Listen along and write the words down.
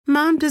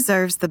Mom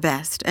deserves the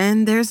best,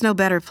 and there's no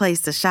better place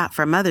to shop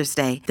for Mother's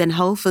Day than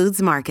Whole Foods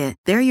Market.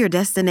 They're your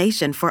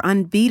destination for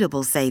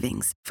unbeatable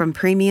savings, from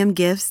premium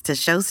gifts to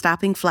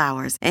show-stopping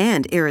flowers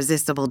and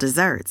irresistible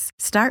desserts.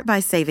 Start by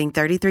saving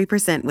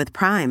 33% with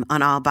Prime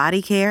on all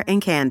body care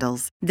and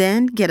candles.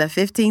 Then get a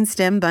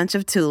 15-stem bunch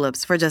of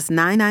tulips for just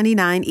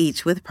 $9.99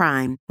 each with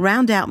Prime.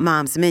 Round out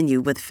Mom's menu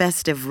with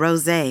festive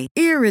rosé,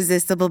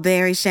 irresistible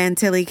berry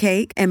chantilly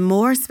cake, and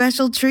more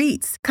special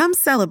treats. Come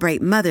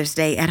celebrate Mother's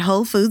Day at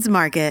Whole Foods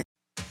Market.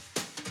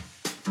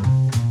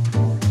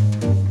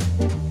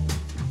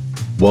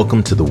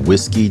 Welcome to the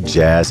Whiskey,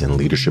 Jazz, and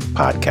Leadership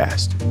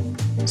Podcast.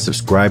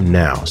 Subscribe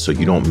now so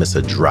you don't miss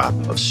a drop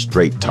of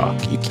straight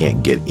talk you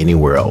can't get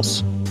anywhere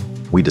else.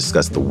 We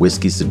discuss the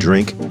whiskeys to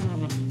drink,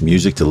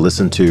 music to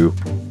listen to,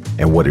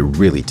 and what it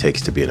really takes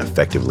to be an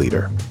effective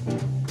leader.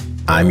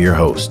 I'm your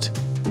host,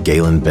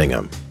 Galen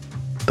Bingham,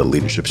 the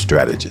leadership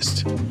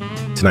strategist.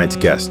 Tonight's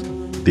guest,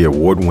 the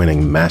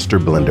award-winning master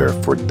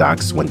blender for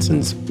Doc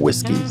Swinson's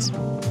whiskeys,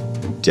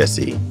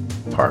 Jesse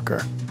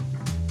Parker.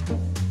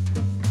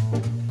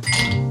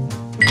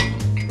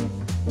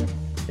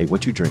 Hey,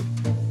 what you drink?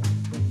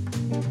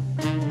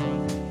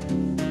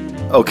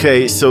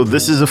 Okay, so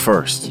this is a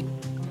first.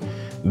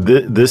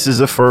 This is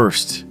a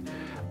first.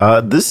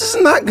 This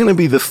is not going to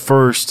be the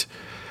first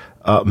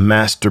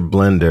master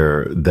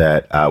blender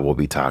that I will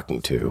be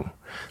talking to,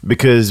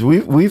 because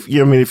we've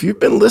if you've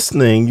been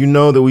listening, you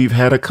know that we've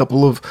had a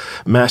couple of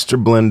master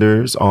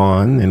blenders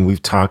on, and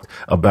we've talked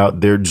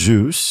about their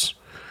juice,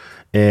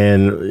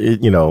 and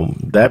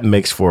that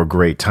makes for a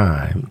great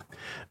time.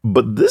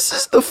 But this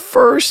is the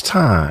first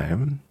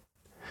time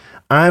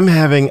I'm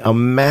having a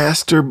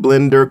master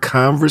blender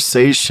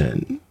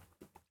conversation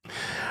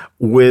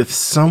with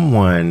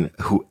someone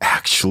who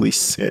actually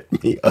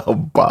sent me a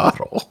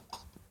bottle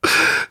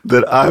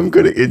that I'm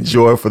going to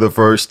enjoy for the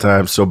first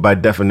time. So by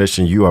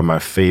definition, you are my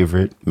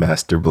favorite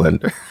master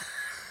blender.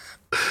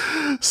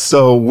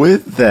 So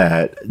with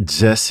that,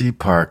 Jesse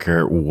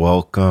Parker,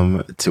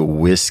 welcome to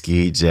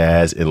Whiskey,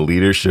 Jazz, and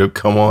Leadership.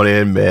 Come on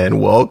in, man.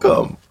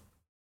 Welcome.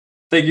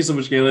 Thank you so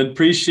much, Galen.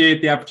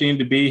 Appreciate the opportunity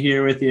to be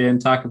here with you and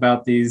talk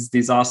about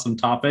these awesome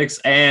topics,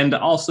 and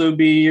also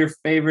be your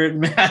favorite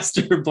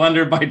master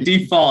blender by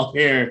default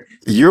here.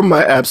 You're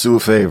my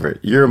absolute favorite.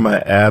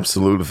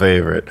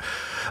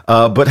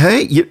 But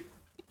hey,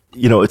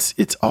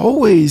 it's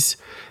always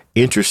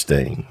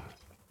interesting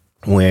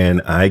when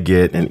I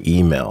get an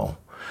email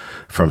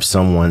from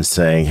someone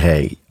saying,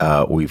 hey,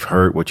 we've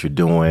heard what you're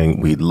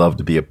doing. We'd love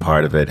to be a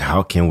part of it.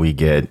 How can we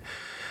get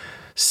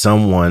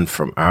someone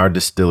from our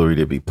distillery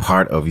to be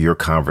part of your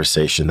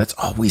conversation? That's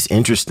always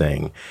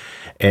interesting.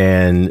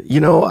 And,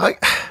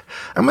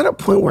 I'm at a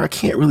point where I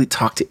can't really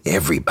talk to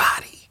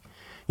everybody.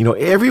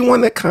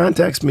 Everyone that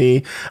contacts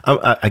me,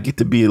 I get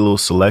to be a little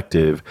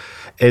selective.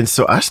 And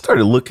so I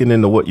started looking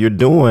into what you're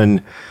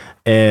doing,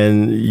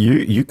 and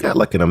you got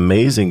like an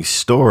amazing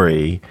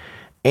story,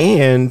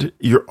 and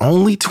you're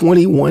only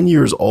 21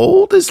 years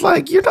old. It's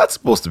like, you're not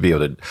supposed to be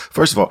able to,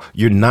 first of all,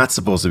 you're not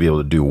supposed to be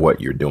able to do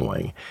what you're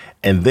doing.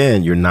 And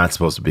then you're not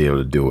supposed to be able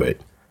to do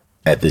it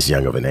at this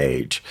young of an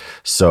age.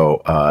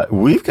 So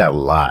we've got a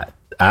lot.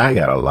 I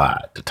got a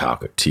lot to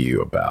talk to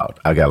you about.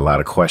 I got a lot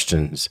of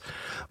questions.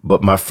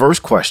 But my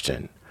first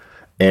question,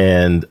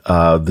 and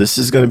this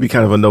is going to be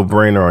kind of a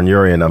no-brainer on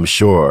your end, I'm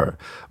sure.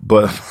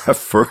 But my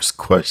first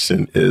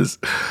question is,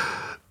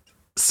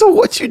 so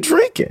what you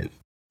drinking?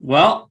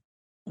 Well,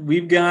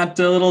 we've got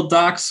a little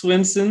Doc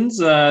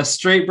Swinson's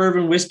straight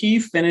bourbon whiskey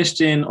finished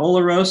in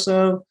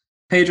Oloroso,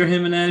 Pedro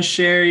Jimenez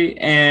sherry,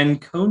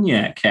 and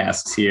cognac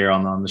casks here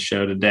on the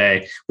show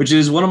today, which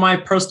is one of my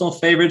personal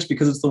favorites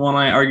because it's the one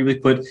I arguably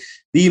put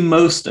the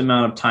most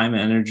amount of time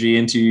and energy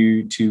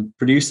into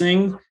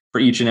producing for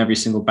each and every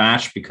single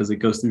batch, because it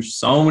goes through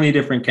so many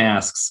different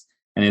casks,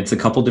 and it's a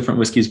couple different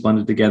whiskeys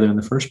blended together in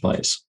the first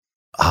place.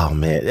 Oh,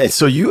 man. And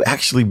so you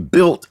actually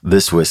built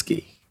this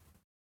whiskey?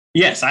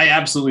 Yes, I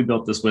absolutely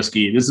built this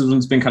whiskey. This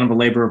one's been kind of a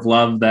labor of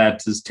love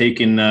that has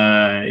taken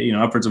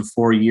upwards of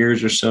 4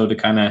 years or so to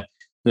kind of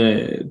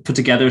put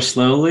together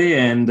slowly,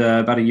 and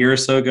about a year or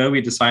so ago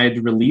we decided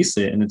to release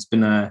it, and it's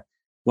been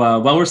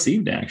well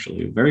received,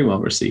 actually, very well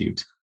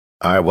received.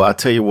 All right, well, I'll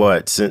tell you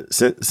what, since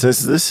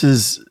this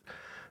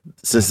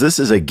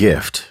is a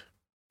gift,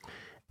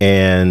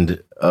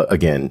 and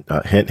again,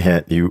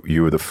 hint,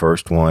 you were the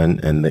first one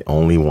and the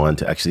only one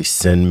to actually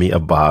send me a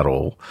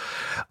bottle.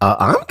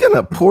 I'm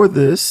gonna pour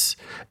this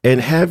and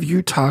have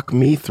you talk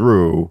me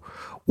through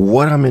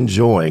what I'm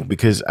enjoying,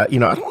 because I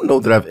don't know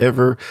that I've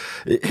ever,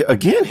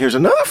 again, here's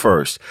another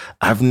first.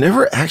 I've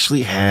never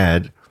actually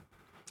had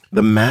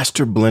the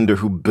master blender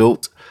who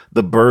built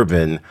the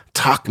bourbon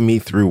talk me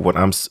through what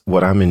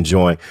I'm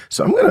enjoying.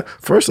 So I'm gonna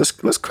first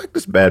let's crack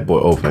this bad boy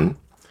open,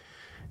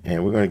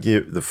 and we're gonna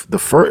give the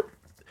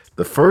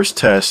first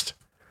test.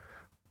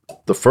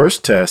 The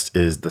first test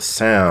is the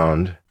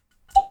sound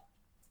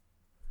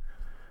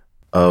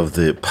of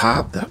the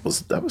pop. That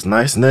was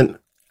nice, and then.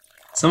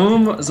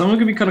 Some of them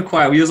can be kind of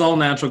quiet. We use all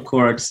natural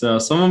corks, so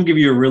some of them give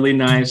you a really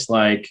nice,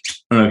 I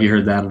don't know if you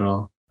heard that at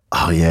all.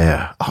 Oh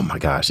yeah. Oh my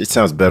gosh. It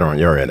sounds better on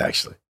your end,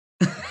 actually.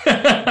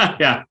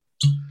 Yeah,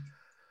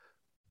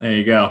 there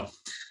you go.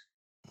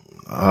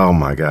 Oh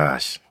my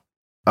gosh.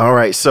 All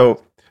right.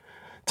 So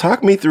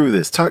talk me through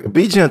this.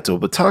 Be gentle,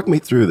 but talk me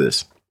through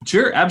this.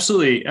 Sure,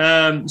 absolutely.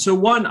 So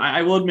one,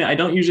 I will admit, I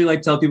don't usually like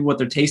to tell people what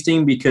they're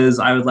tasting because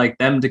I would like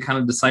them to kind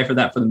of decipher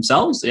that for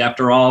themselves.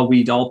 After all,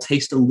 we all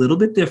taste a little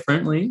bit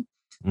differently.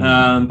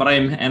 But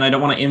I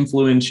don't want to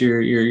influence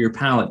your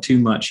palate too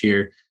much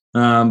here.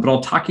 But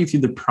I'll talk you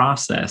through the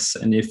process,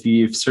 and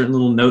if certain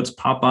little notes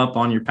pop up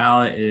on your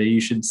palate,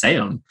 you should say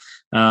them.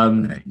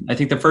 Okay. I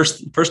think the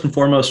first and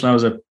foremost, when I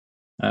was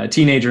a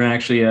teenager,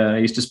 actually, I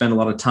used to spend a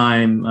lot of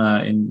time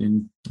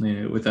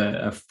with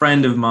a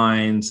friend of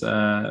mine's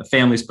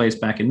family's place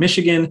back in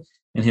Michigan,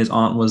 and his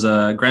aunt was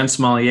a Grand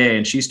Sommelier,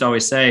 and she used to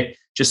always say,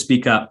 "Just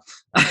speak up."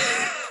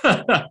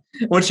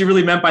 What she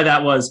really meant by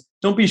that was,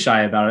 don't be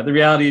shy about it. The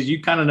reality is,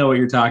 you kind of know what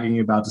you're talking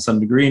about to some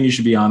degree, and you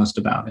should be honest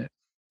about it.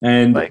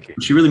 And Like it.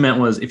 what she really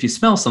meant was, if you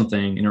smell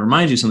something and it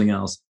reminds you of something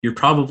else, you're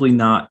probably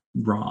not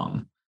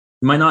wrong.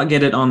 You might not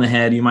get it on the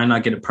head, you might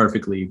not get it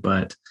perfectly,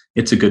 but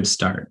it's a good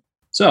start.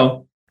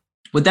 So,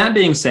 with that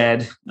being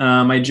said,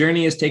 my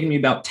journey has taken me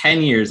about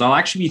 10 years. I'll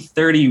actually be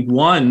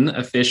 31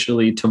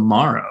 officially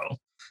tomorrow.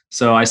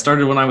 So I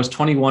started when I was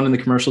 21 in the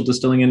commercial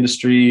distilling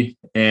industry,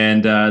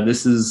 and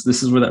this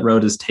is where that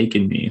road has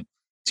taken me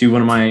to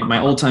one of my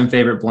old-time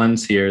favorite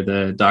blends here,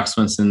 the Doc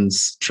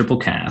Swinson's Triple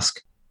Cask.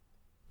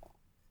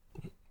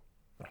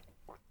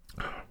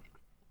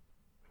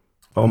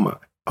 Oh my.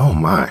 Oh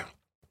my.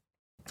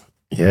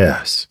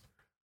 Yes.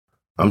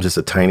 I'm just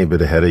a tiny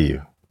bit ahead of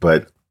you,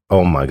 but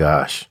oh my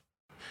gosh.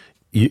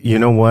 You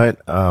know what?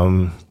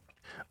 I'm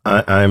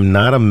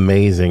not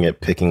amazing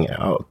at picking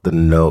out the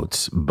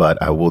notes,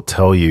 but I will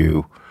tell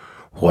you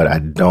what I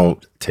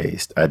don't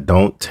taste. I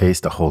don't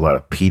taste a whole lot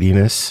of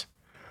peatiness.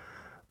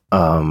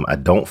 I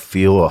don't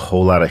feel a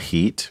whole lot of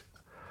heat.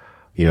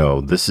 You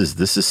know, this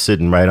is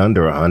sitting right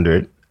under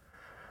 100.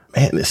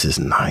 Man, this is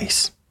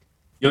nice.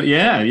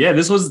 Yeah.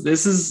 This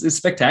is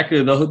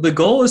spectacular. The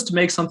goal is to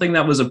make something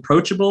that was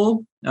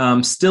approachable,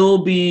 still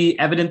be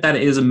evident that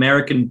it is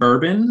American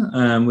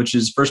bourbon, which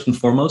is first and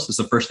foremost. It's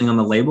the first thing on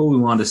the label. We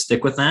wanted to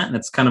stick with that, and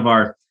that's kind of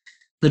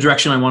the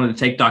direction I wanted to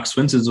take Doc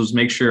Swinson's, was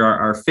make sure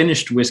our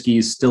finished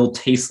whiskeys still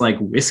taste like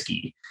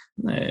whiskey,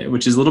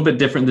 which is a little bit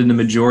different than the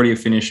majority of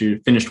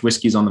finished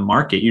whiskeys on the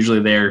market.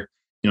 Usually they're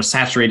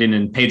saturated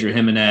in Pedro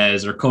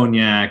Jimenez or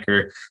cognac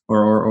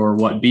or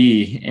what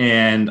be.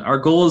 And our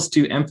goal is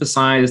to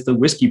emphasize the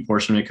whiskey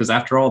portion of it, because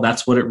after all,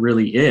 that's what it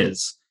really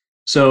is.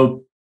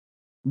 So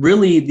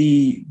really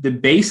the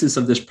basis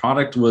of this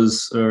product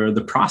was, or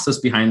the process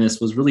behind this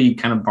was, really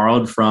kind of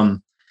borrowed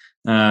from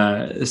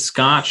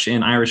Scotch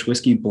and Irish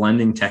whiskey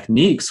blending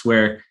techniques,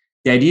 where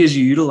the idea is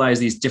you utilize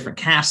these different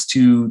casks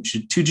to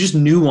just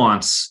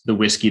nuance the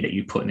whiskey that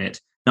you put in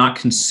it, not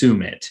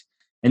consume it.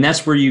 And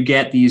that's where you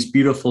get these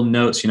beautiful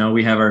notes.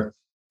 We have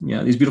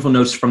these beautiful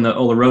notes from the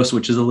Oloroso,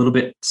 which is a little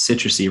bit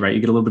citrusy, right?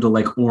 You get a little bit of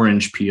like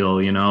orange peel,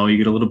 you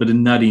get a little bit of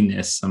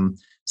nuttiness,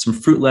 some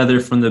fruit leather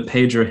from the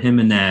Pedro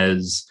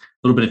Jimenez,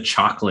 a little bit of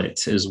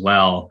chocolate as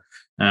well.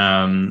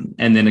 And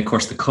then of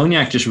course the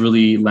cognac just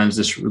really lends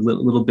this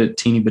little bit,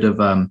 teeny bit of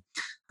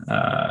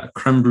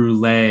creme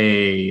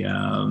brulee,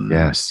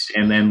 Yes.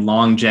 and then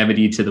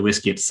longevity to the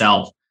whiskey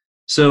itself.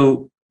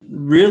 So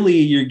really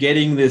you're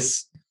getting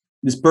this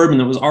bourbon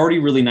that was already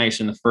really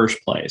nice in the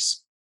first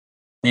place.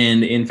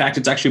 And in fact,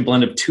 it's actually a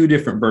blend of two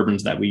different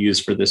bourbons that we use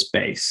for this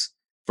base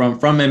from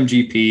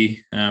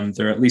MGP.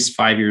 They're at least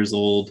 5 years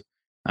old.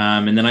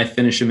 And then I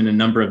finish them in a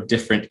number of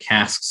different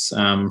casks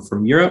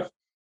from Europe,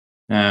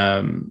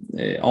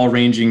 all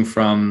ranging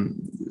from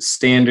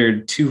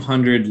standard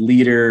 200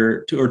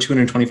 liter or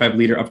 225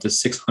 liter up to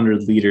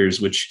 600 liters,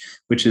 which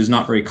is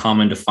not very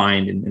common to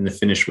find in the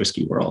finished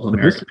whiskey world,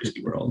 American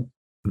whiskey world.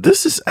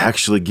 This is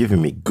actually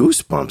giving me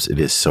goosebumps. It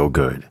is so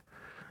good.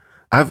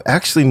 I've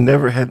actually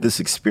never had this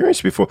experience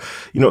before.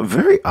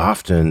 Very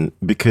often,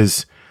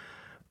 because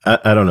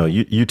I don't know,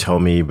 you tell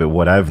me, but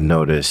what I've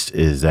noticed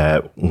is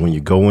that when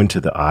you go into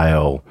the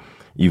aisle,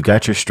 you've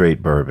got your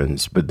straight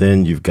bourbons, but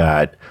then you've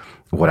got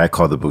what I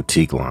call the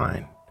boutique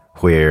line,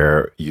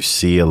 where you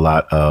see a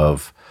lot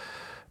of,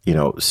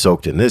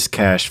 soaked in this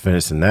cask,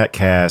 finished in that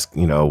cask,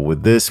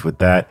 with this, with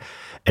that.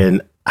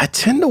 And I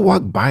tend to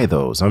walk by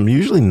those. I'm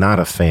usually not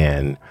a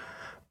fan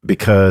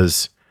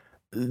because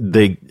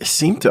they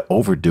seem to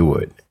overdo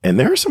it. And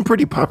there are some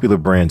pretty popular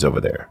brands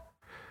over there.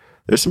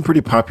 There's some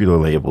pretty popular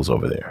labels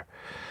over there.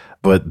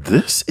 But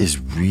this is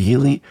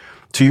really,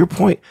 to your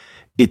point,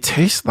 it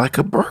tastes like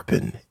a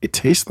bourbon. It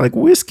tastes like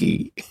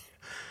whiskey.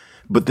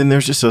 But then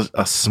there's just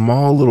a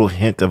small little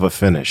hint of a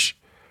finish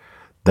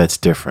that's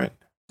different.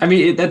 I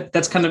mean,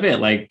 that's kind of it.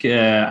 Like,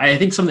 I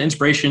think some of the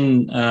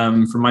inspiration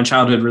from my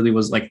childhood really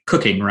was like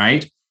cooking,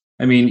 right?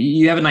 I mean,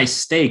 you have a nice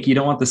steak. You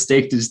don't want the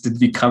steak to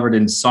be covered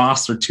in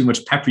sauce or too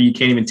much pepper. You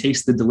can't even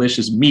taste the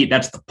delicious meat.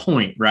 That's the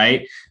point,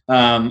 right?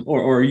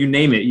 Or you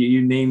name it.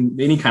 You name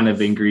any kind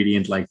of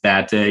ingredient like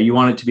that. You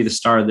want it to be the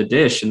star of the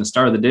dish. And the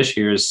star of the dish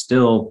here is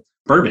still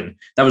bourbon.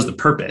 That was the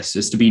purpose,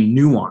 is to be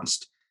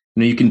nuanced.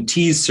 You can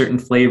tease certain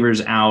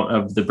flavors out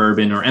of the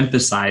bourbon or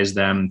emphasize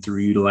them through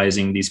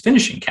utilizing these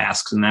finishing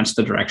casks. And that's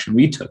the direction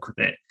we took with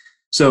it.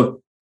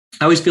 So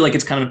I always feel like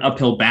it's kind of an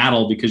uphill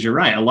battle because you're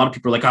right. A lot of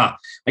people are like,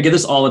 I get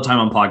this all the time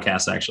on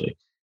podcasts, actually.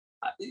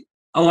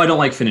 Oh, I don't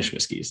like finished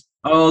whiskeys.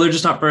 Oh, they're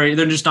just not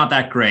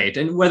that great.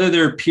 And whether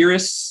they're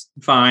purists,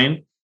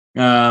 fine.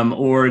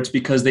 Or it's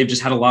because they've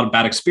just had a lot of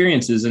bad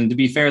experiences. And to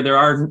be fair, there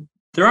are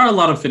a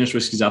lot of finished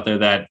whiskeys out there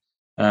that,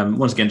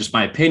 once again, just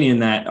my opinion,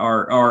 that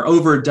are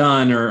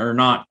overdone or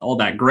not all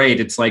that great.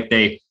 It's like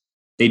they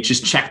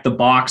just check the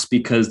box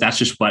because that's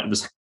just what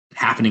was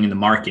happening in the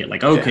market.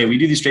 Like, okay, we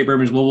do these straight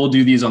bourbons. Well, we'll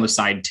do these on the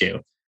side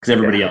too, because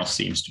everybody else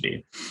seems to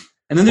be.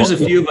 And then there's a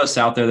few of us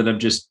out there that have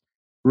just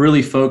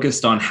really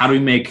focused on how do we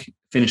make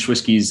finished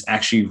whiskeys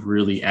actually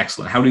really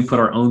excellent? How do we put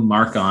our own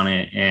mark on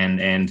it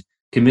and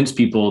convince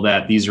people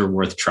that these are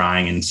worth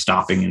trying and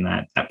stopping in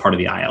that part of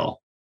the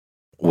aisle?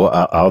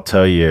 Well, I'll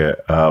tell you,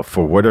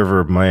 for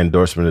whatever my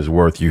endorsement is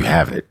worth, you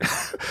have it.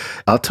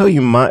 I'll tell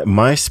you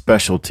my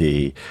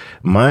specialty.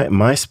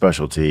 My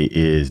specialty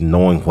is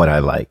knowing what I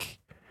like,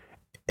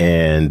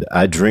 and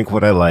I drink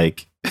what I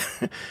like.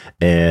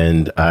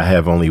 And I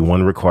have only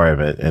one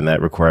requirement, and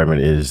that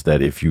requirement is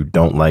that if you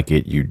don't like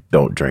it, you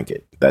don't drink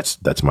it.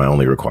 That's my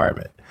only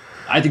requirement.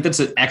 I think that's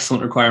an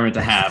excellent requirement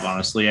to have,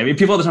 honestly. I mean,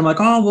 people all the time are like,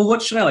 oh, well,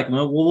 what should I like?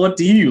 Well, what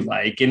do you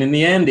like? And in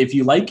the end, if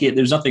you like it,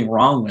 there's nothing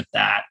wrong with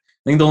that.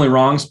 I think the only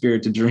wrong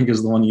spirit to drink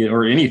is the one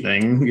or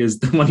anything is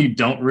the one you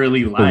don't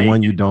really like. The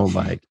one you don't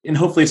like. And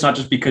hopefully it's not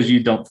just because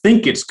you don't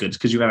think it's good, it's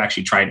because you have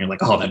actually tried and you're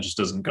like, oh, that just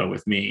doesn't go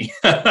with me.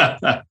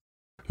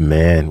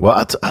 Man,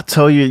 well, I'll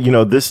tell you,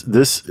 this,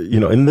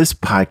 in this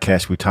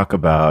podcast, we talk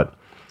about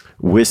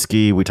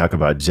whiskey, we talk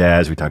about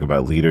jazz, we talk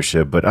about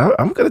leadership, but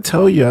I'm going to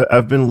tell you,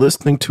 I've been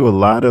listening to a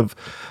lot of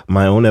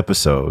my own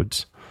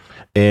episodes,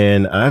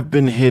 and I've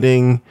been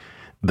hitting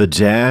the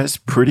jazz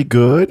pretty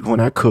good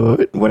when I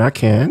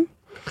can.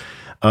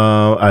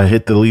 I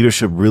hit the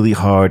leadership really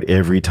hard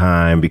every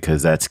time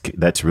because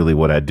that's really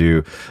what I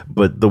do.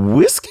 But the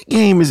whiskey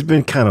game has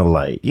been kind of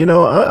light.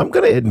 I'm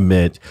going to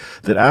admit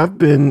that I've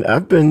been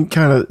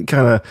kind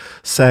of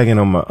sagging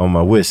on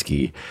my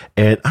whiskey,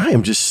 and I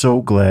am just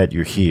so glad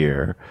you're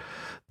here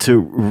to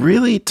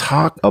really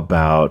talk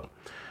about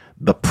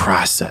the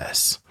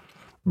process,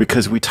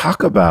 because we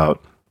talk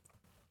about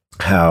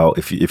how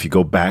if you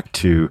go back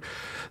to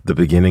the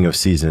beginning of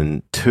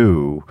season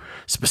 2,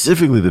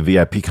 specifically the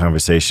VIP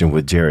conversation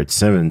with Jared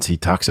Simmons, he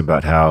talks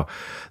about how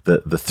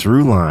the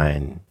through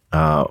line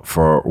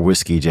for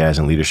whiskey, jazz,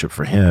 and leadership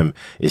for him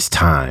is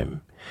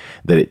time.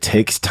 That it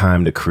takes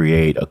time to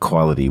create a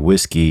quality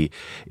whiskey.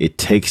 It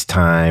takes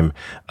time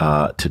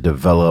to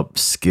develop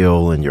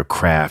skill in your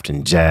craft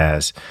in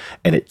jazz.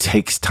 And it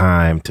takes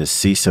time to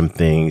see some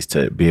things,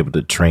 to be able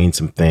to train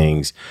some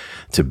things,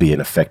 to be an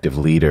effective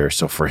leader.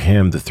 So for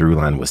him, the through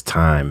line was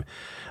time.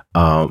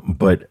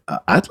 But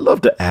I'd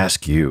love to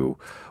ask you,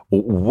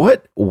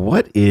 what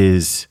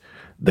is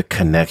the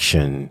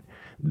connection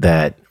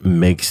that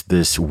makes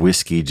this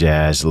whiskey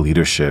jazz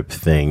leadership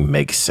thing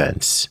make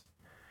sense?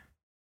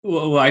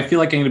 Well, I feel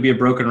like I'm going to be a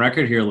broken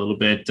record here a little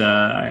bit.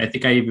 I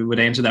think I would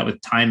answer that with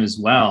time as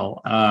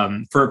well,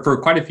 for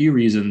quite a few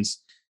reasons.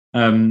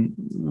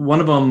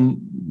 One of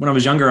them, when I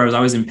was younger, I was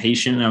always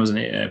impatient and I was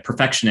a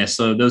perfectionist.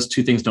 So those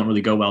two things don't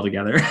really go well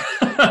together.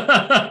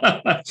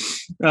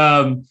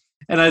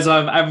 And as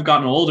I've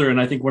gotten older, and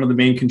I think one of the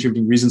main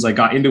contributing reasons I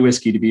got into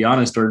whiskey, to be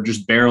honest, or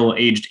just barrel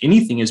aged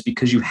anything, is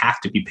because you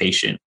have to be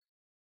patient.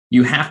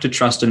 You have to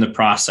trust in the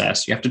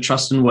process. You have to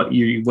trust in what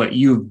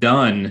you've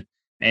done.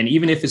 And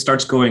even if it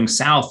starts going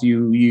south,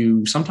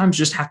 you sometimes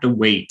just have to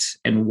wait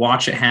and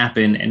watch it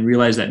happen and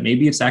realize that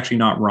maybe it's actually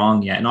not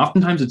wrong yet. And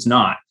oftentimes it's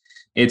not.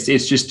 It's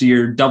just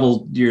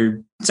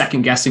you're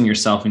second guessing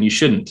yourself, and you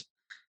shouldn't.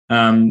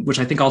 Which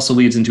I think also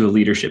leads into a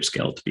leadership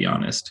skill, to be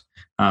honest.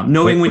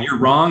 Knowing when you're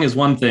wrong is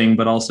one thing,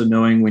 but also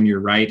knowing when you're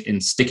right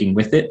and sticking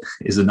with it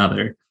is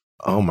another.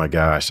 Oh my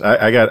gosh.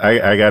 I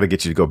got to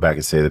get you to go back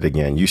and say that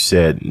again. You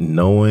said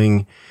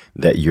knowing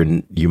that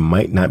you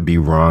might not be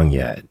wrong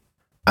yet.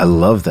 I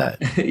love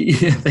that.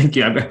 Yeah, thank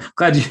you. I'm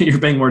glad you're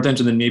paying more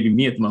attention than maybe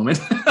me at the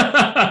moment.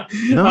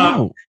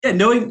 No.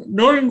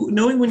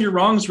 Knowing when you're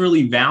wrong is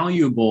really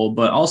valuable,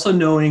 but also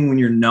knowing when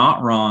you're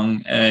not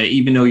wrong,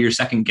 even though you're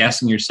second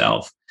guessing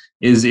yourself,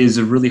 is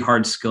a really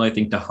hard skill, I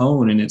think, to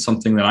hone. And it's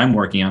something that I'm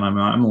working on.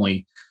 I'm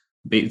only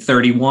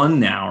 31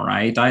 now,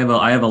 right? I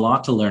have a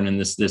lot to learn in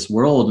this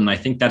world. And I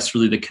think that's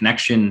really the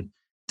connection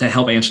to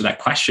help answer that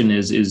question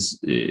is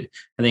I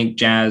think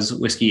jazz,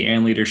 whiskey,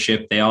 and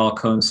leadership, they all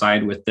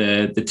coincide with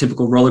the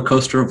typical roller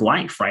coaster of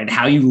life, right?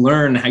 How you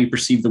learn, how you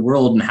perceive the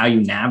world, and how you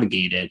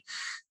navigate it.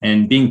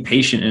 And being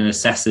patient and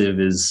assessive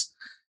is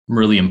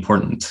really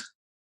important.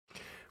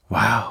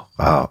 Wow.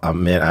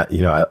 Man,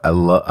 I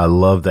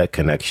love that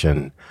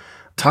connection.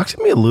 Talk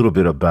to me a little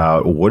bit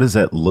about what does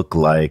that look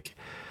like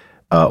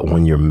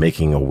when you're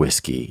making a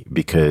whiskey?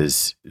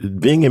 Because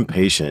being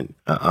impatient,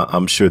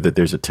 I'm sure that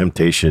there's a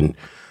temptation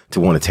to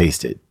want to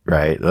taste it,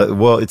 right?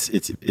 Well,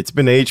 it's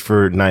been aged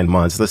for 9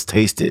 months. Let's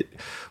taste it.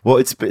 Well,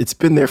 it's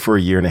been there for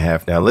a year and a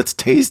half now. Let's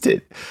taste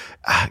it.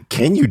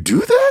 Can you do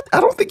that? I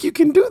don't think you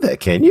can do that.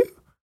 Can you?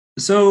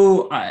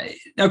 So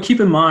now keep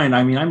in mind,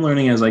 I mean, I'm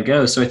learning as I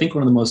go. So I think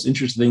one of the most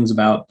interesting things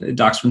about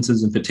Doc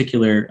Swinson's in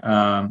particular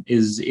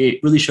is it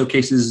really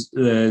showcases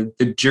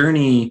the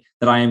journey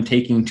that I am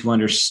taking to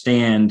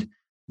understand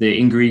the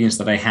ingredients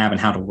that I have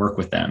and how to work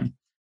with them.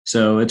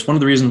 So it's one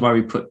of the reasons why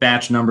we put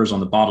batch numbers on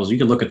the bottles. You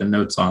can look at the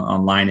notes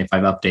online if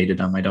I've updated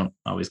them. I don't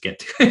always get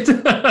to it.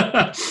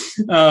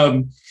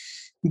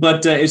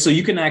 So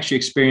you can actually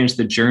experience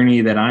the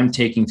journey that I'm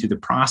taking through the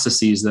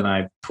processes that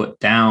I've put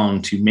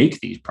down to make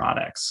these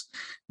products.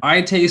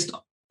 I taste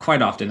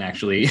quite often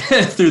actually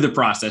through the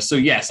process. So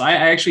yes, I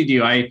actually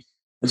do.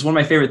 It's one of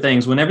my favorite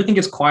things when everything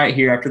gets quiet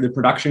here after the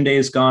production day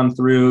has gone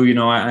through. You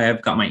know, I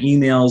have got my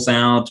emails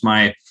out,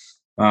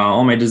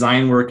 all my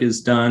design work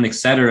is done,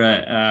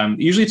 etc.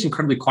 Usually it's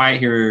incredibly quiet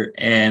here,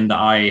 and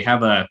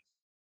I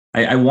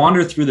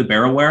wander through the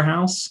barrel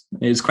warehouse.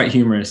 It's quite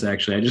humorous,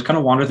 actually. I just kind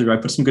of wander through. I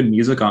put some good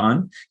music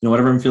on,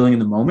 whatever I'm feeling in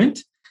the moment.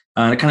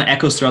 It kind of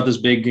echoes throughout this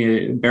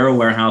big barrel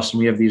warehouse, and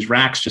we have these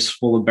racks just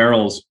full of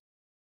barrels.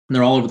 And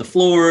they're all over the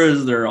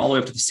floors. They're all the way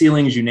up to the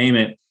ceilings, you name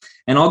it.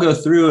 And I'll go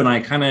through, and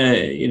I kind of,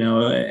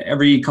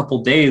 every couple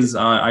of days,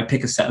 I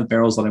pick a set of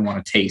barrels that I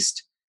want to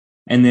taste.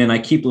 And then I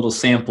keep little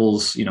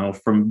samples,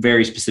 from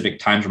very specific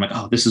times. I'm like,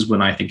 oh, this is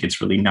when I think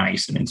it's really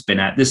nice. And it's been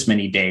at this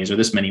many days or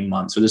this many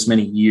months or this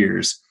many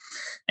years.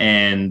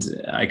 And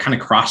I kind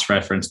of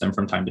cross-reference them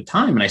from time to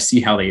time, and I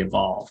see how they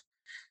evolve.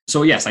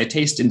 So yes, I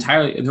taste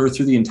entirely or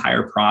through the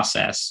entire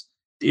process.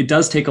 It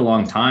does take a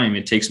long time.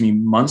 It takes me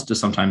months to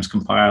sometimes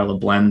compile a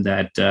blend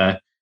that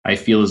I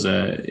feel is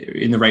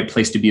in the right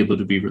place to be able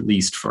to be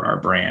released for our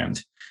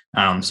brand.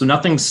 So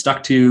nothing's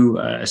stuck to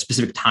a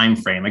specific time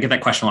frame. I get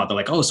that question a lot. They're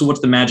like, oh, so what's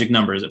the magic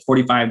number? Is it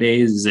 45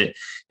 days? Is it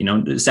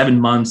 7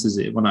 months? Is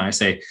it when I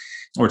say,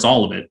 or it's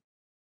all of it?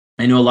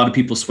 I know a lot of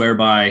people swear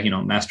by,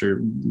 master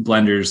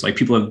blenders, like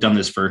people have done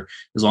this for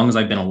as long as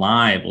I've been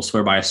alive, will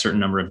swear by a certain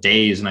number of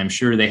days. And I'm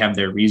sure they have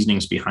their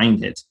reasonings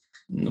behind it,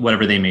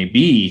 whatever they may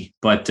be.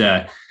 But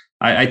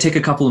I take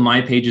a couple of my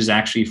pages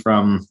actually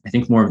from, I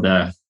think more of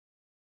the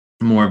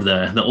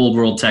old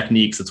world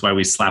techniques. That's why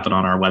we slap it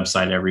on our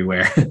website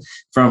everywhere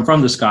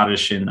from the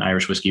Scottish and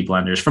Irish whiskey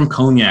blenders, from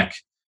cognac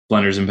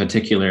blenders in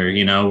particular,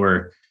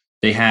 where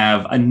they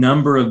have a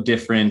number of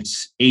different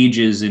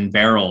ages in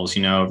barrels,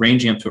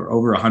 ranging up to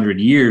over 100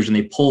 years, and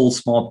they pull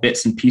small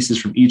bits and pieces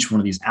from each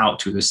one of these out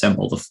to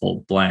assemble the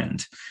full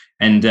blend.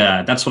 And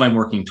that's what I'm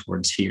working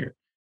towards here.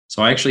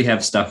 So I actually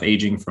have stuff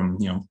aging from,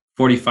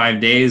 45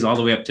 days all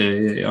the way up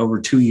to over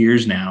 2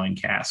 years now in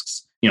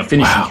casks, finishing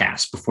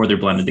casks before they're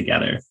blended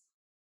together.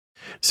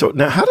 So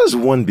now how does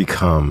one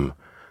become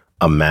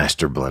a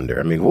master blender?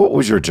 I mean, what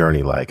was your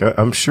journey like?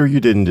 I'm sure you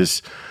didn't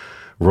just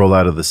roll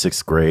out of the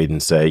 6th grade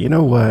and say, you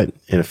know what,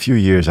 in a few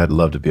years, I'd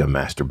love to be a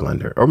master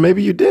blender. Or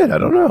maybe you did. I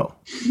don't know.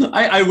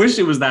 I wish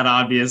it was that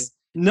obvious.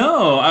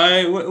 No,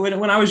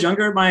 when I was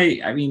younger,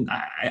 I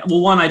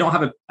don't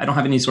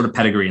have any sort of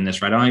pedigree in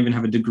this, right? I don't even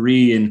have a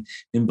degree in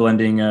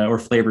blending or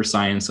flavor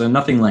science, so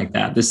nothing like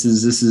that. This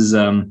is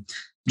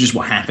just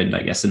what happened,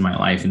 I guess, in my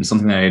life, and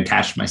something that I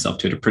attached myself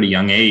to at a pretty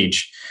young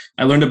age.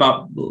 I learned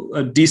about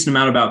a decent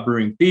amount about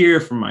brewing beer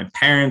from my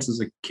parents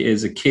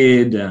as a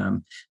kid. I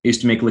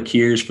used to make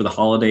liqueurs for the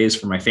holidays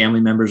for my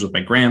family members with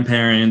my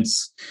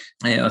grandparents,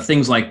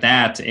 things like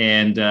that.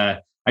 And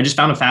I just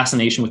found a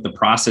fascination with the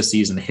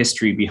processes and the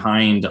history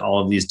behind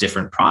all of these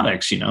different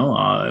products,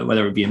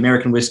 whether it be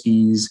American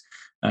whiskeys,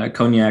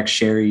 cognac,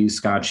 sherry,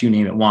 scotch, you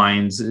name it,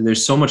 wines.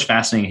 There's so much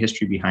fascinating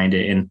history behind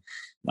it. And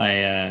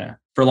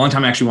for a long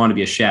time, I actually wanted to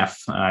be a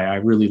chef. I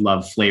really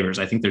love flavors.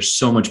 I think there's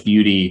so much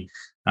beauty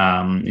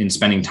in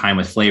spending time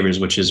with flavors,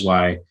 which is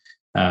why,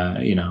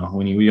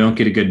 when you don't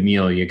get a good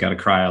meal, you got to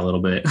cry a little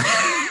bit.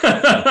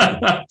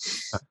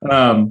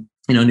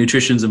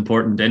 Nutrition's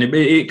important, and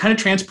it kind of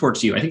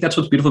transports you. I think that's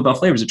what's beautiful about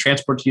flavors. It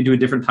transports you to a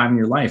different time in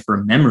your life or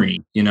a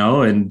memory,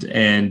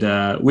 and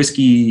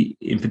whiskey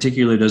in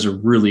particular does a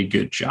really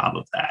good job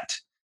of that.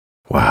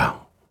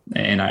 Wow.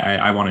 And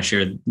I want to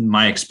share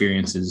my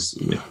experiences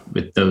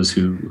with those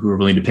who are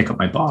willing to pick up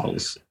my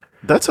bottles.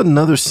 That's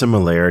another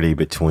similarity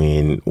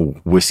between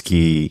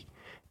whiskey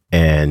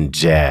and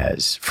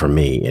jazz for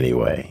me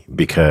anyway,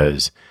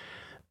 because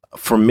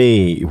for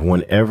me,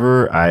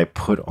 whenever I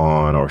put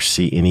on or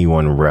see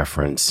anyone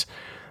reference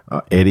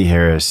Eddie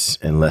Harris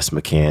and Les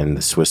McCann,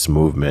 the Swiss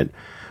Movement,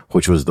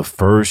 which was the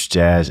first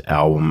jazz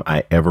album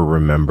I ever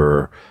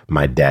remember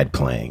my dad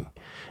playing.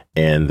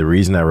 And the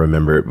reason I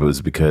remember it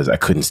was because I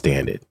couldn't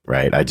stand it,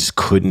 right? I just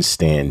couldn't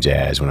stand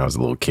jazz when I was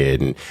a little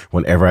kid. And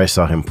whenever I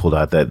saw him pull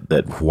out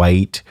that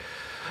white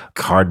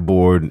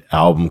cardboard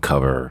album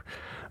cover,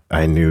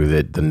 I knew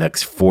that the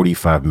next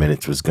 45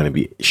 minutes was going to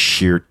be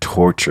sheer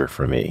torture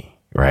for me,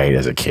 right?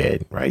 As a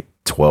kid, right?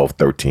 12,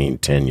 13,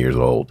 10 years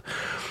old.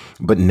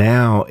 But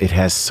now it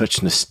has such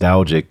a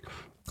nostalgic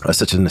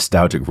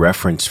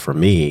reference for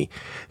me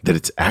that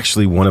it's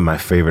actually one of my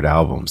favorite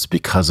albums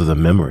because of the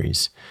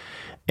memories.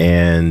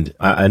 And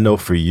I know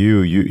for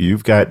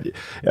you've got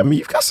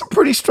some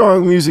pretty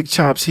strong music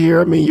chops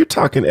here. I mean, you're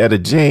talking Etta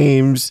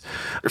James,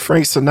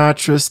 Frank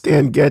Sinatra,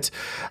 Stan Getz.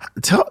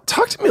 Talk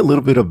to me a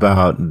little bit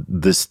about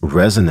this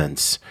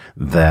resonance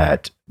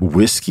that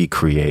whiskey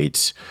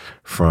creates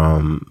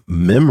from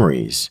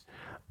memories,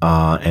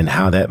 and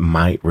how that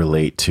might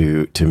relate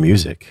to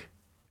music.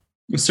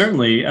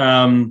 Certainly.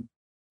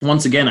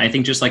 Once again, I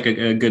think just like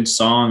a good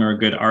song or a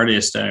good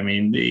artist, I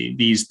mean,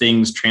 these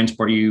things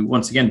transport you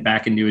once again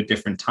back into a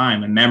different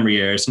time, a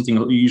memory or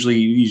something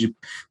usually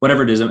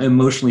whatever it is,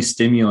 emotionally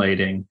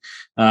stimulating.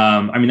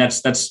 I mean,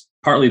 that's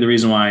partly the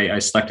reason why I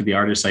selected the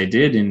artists I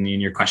did in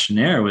your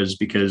questionnaire, was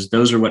because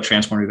those are what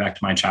transported me back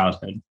to my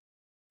childhood.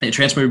 It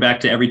transported me back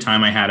to every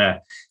time I had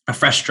a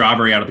fresh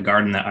strawberry out of the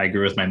garden that I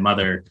grew with my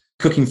mother,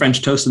 cooking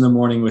French toast in the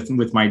morning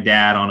with my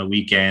dad on a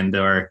weekend,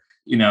 or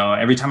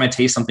every time I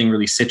taste something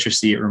really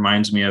citrusy, it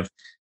reminds me of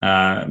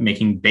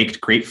making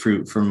baked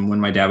grapefruit from when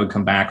my dad would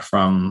come back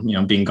from,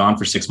 being gone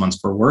for 6 months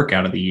for work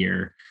out of the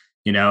year,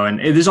 and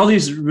there's all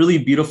these really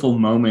beautiful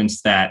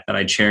moments that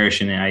I cherish,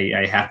 and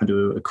I happen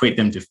to equate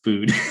them to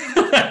food,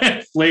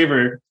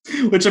 flavor,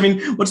 which, I mean,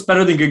 what's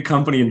better than good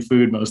company and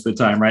food most of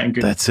the time, right?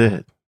 That's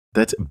it.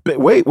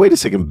 Wait a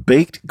second.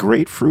 Baked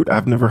grapefruit?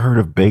 I've never heard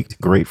of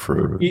baked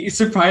grapefruit.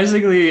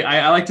 Surprisingly,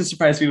 I like to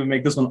surprise people and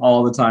make this one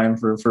all the time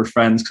for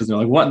friends, because they're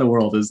like, what in the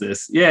world is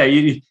this? Yeah,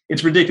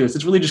 it's ridiculous.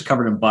 It's really just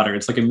covered in butter.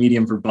 It's like a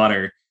medium for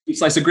butter. You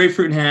slice a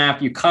grapefruit in half,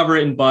 you cover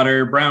it in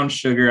butter, brown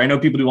sugar. I know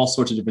people do all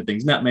sorts of different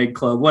things, nutmeg,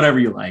 clove, whatever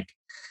you like.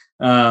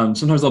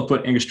 Sometimes they'll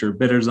put Angostura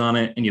bitters on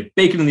it, and you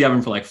bake it in the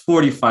oven for like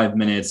 45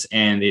 minutes,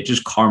 and it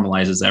just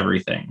caramelizes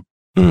everything.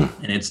 And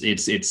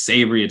it's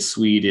savory, it's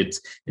sweet,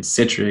 it's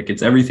citric,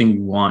 it's everything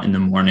you want in the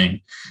morning.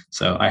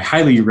 So I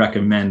highly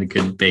recommend a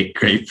good baked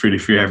grapefruit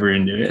if you're ever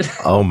into it.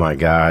 Oh my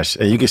gosh.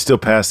 And you can still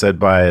pass that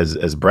by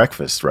as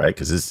breakfast, right?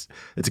 Because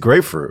it's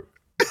grapefruit.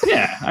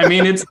 Yeah, I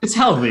mean, it's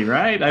healthy,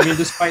 right? I mean,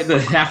 despite the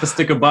half a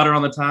stick of butter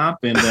on the top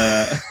and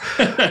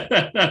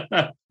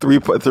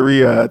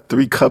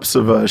three cups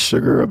of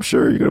sugar, I'm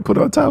sure you're gonna put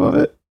on top of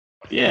it.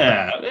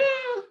 Yeah.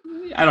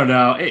 I don't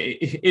know.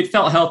 It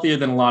felt healthier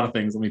than a lot of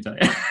things, let me tell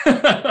you.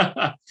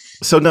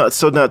 So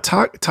now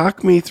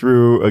talk me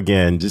through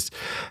again, just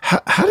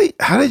how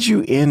did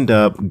you end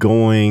up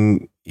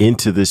going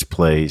into this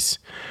place?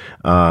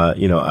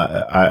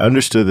 I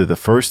understood that the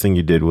first thing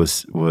you did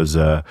was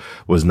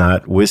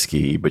not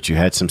whiskey, but you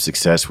had some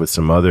success with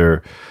some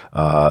other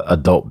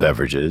adult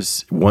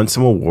beverages, won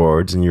some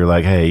awards, and you're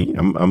like, hey,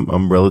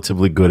 I'm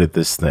relatively good at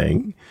this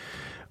thing.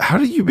 How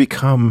did you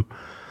become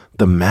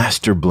the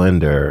master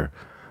blender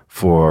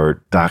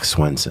for Doc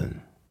Swinson?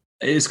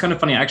 It's kind of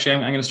funny. Actually,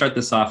 I'm going to start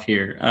this off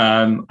here.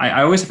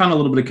 I always found a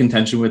little bit of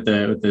contention with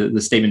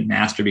the statement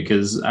master,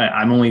 because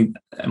I'm only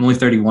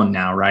 31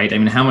 now, right? I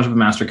mean, how much of a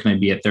master can I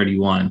be at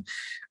 31?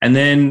 And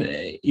then,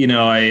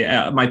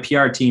 my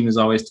PR team is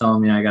always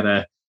telling me I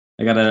gotta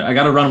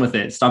run with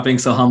it. Stop being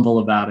so humble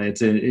about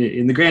it.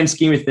 In the grand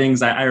scheme of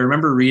things, I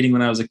remember reading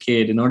when I was a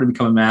kid, in order to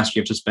become a master,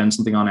 you have to spend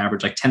something on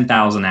average like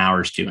 10,000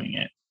 hours doing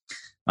it.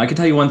 I can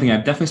tell you one thing,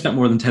 I've definitely spent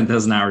more than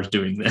 10,000 hours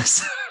doing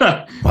this.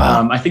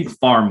 Wow. I think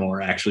far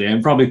more, actually.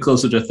 I'm probably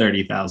closer to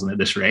 30,000 at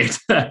this rate.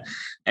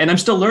 And I'm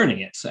still learning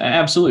it.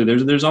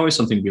 Absolutely. There's always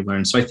something to be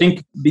learned. So I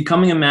think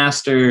becoming a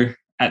master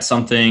at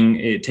something,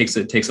 it takes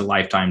a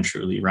lifetime,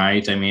 truly,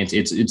 right? I mean,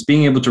 it's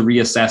being able to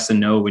reassess and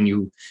know when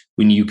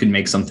you can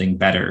make something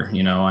better.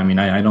 I mean,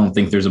 I don't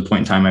think there's a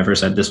point in time I ever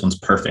said this one's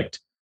perfect.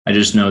 I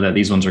just know that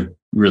these ones are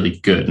really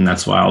good, and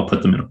that's why I'll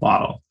put them in a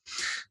bottle.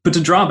 But to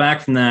draw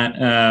back from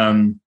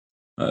that,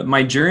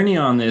 my journey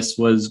on this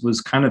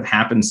was kind of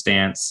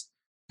happenstance.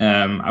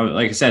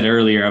 Like I said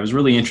earlier, I was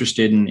really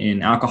interested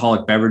in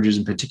alcoholic beverages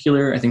in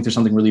particular. I think there's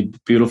something really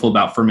beautiful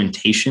about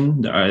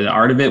fermentation, the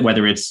art of it,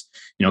 whether it's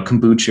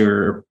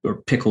kombucha or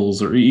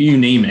pickles or you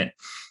name it.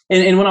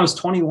 And when I was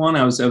 21,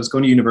 I was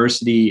going to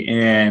university,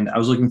 and I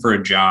was looking for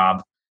a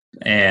job.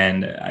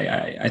 And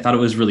I thought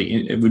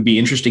it would be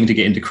interesting to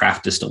get into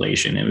craft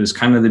distillation. It was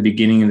kind of the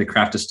beginning of the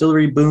craft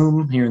distillery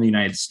boom here in the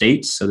United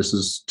States. So this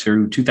was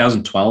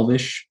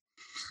 2012-ish.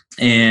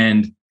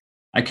 And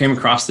I came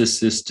across this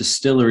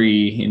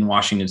distillery in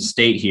Washington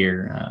State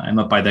here. I'm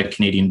up by the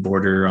Canadian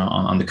border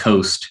on the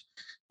coast,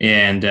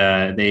 and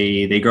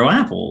they grow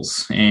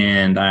apples.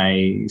 And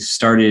I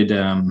started,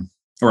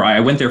 I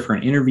went there for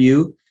an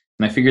interview,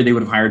 and I figured they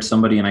would have hired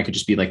somebody, and I could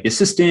just be like the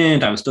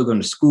assistant. I was still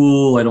going to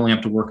school. I'd only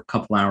have to work a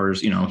couple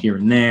hours, here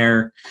and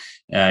there.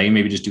 You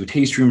maybe just do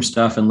taste room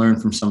stuff and learn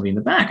from somebody in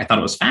the back. I thought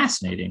it was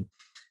fascinating.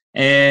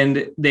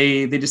 And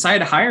they decided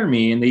to hire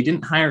me, and they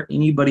didn't hire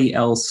anybody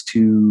else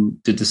to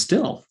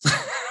distill.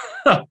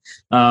 I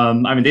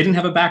mean, they didn't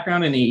have a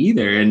background in it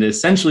either. And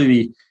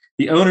essentially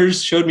the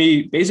owners showed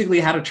me basically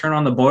how to turn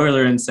on the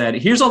boiler and said,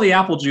 here's all the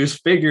apple juice,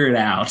 figure it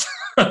out.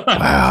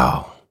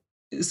 Wow.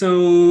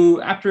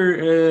 So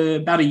after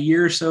about a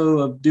year or so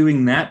of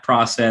doing that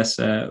process,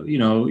 you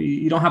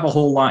don't have a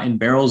whole lot in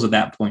barrels at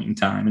that point in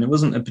time. And it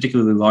wasn't a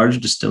particularly large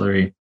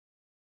distillery.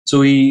 So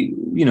we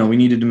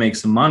needed to make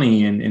some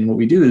money, and what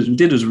we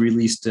did was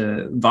released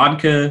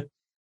vodka,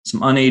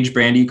 some unaged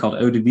brandy called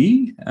eau de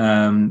vie,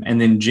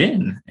 and then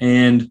gin.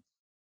 And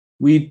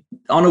we,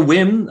 on a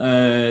whim,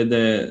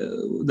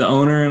 the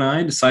owner and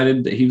I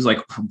decided that he was like,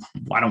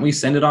 why don't we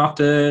send it off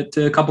to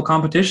a couple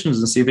competitions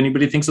and see if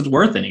anybody thinks it's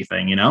worth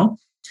anything, you know?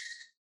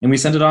 And we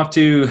sent it off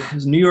to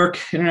New York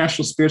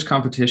International Spirits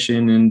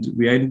Competition, and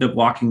we ended up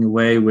walking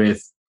away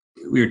with,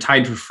 we were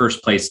tied for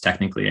first place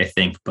technically, I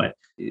think, but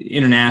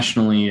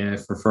internationally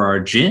for our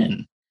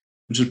gin,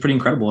 which was pretty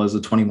incredible as a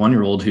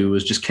 21-year-old who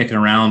was just kicking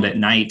around at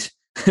night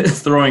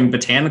throwing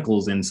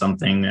botanicals in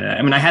something.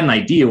 I mean, I had an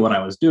idea what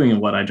I was doing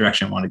and what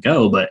direction I want to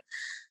go, but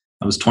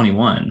I was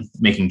 21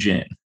 making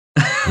gin.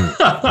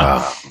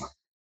 Wow.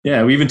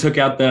 Yeah, we even took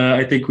out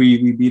I think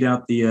we beat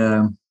out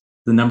the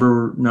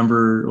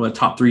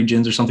top 3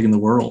 gins or something in the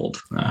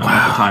world at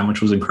the time,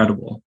 which was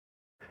incredible.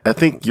 I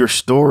think your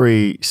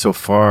story so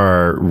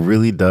far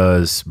really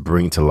does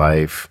bring to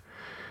life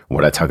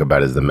what I talk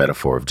about as the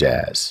metaphor of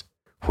jazz,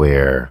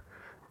 where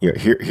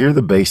here are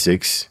the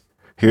basics,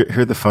 here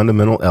are the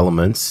fundamental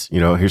elements.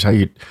 Here's how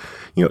you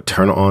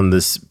turn on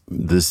this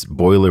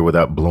boiler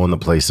without blowing the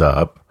place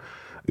up.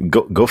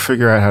 Go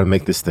figure out how to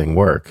make this thing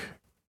work.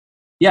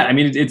 Yeah, I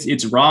mean,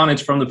 it's raw and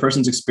it's from the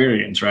person's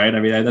experience, right? I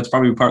mean, that's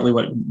probably partly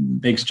what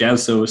makes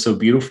jazz so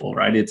beautiful,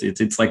 right?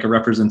 It's like a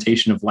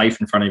representation of life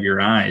in front of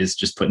your eyes,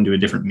 just put into a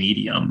different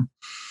medium.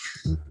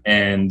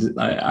 And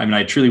I mean,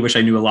 I truly wish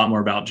I knew a lot more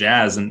about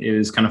jazz. And it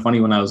was kind of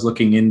funny when I was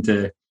looking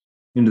into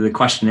the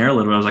questionnaire a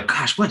little bit. I was like,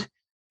 gosh, what?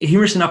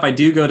 Humorous enough, I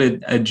do go to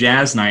a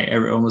jazz night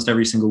almost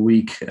every single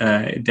week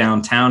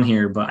downtown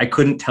here, but I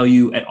couldn't tell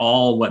you at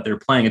all what they're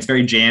playing. It's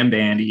very jam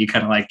bandy,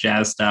 kind of like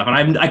jazz stuff.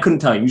 And I couldn't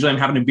tell you. Usually I'm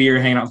having a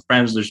beer, hanging out with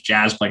friends, there's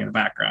jazz playing in the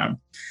background.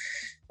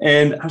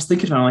 And I was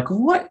thinking, I'm like,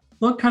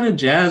 what kind of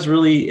jazz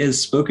really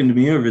has spoken to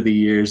me over the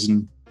years?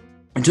 And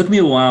it took me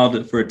a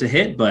while for it to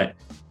hit, but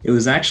it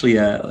was actually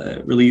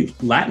a really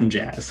Latin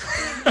jazz.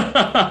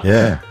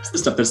 Yeah. It's the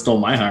stuff that stole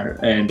my heart.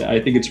 And I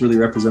think it's really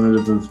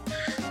representative of,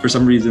 for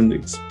some reason, the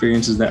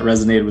experiences that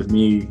resonated with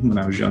me when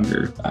I was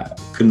younger. I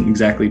couldn't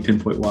exactly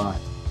pinpoint why.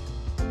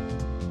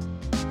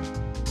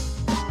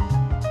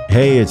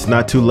 Hey, it's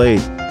not too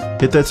late.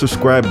 Hit that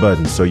subscribe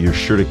button so you're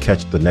sure to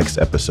catch the next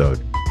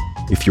episode.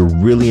 If you're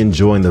really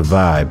enjoying the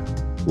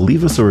vibe,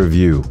 leave us a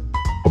review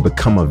or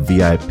become a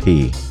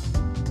VIP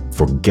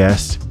for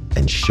guest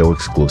and show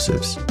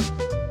exclusives.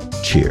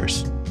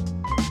 Cheers.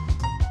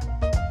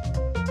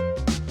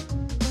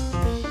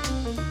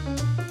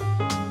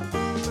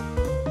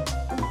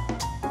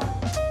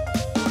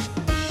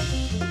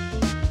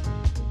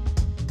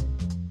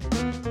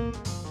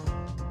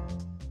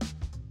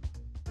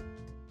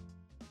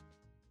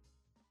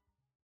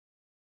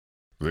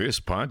 This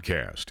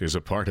podcast is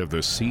a part of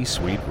the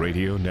C-Suite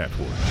Radio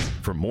Network.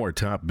 For more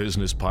top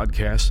business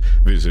podcasts,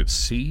 visit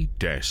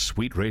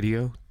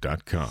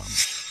c-suiteradio.com.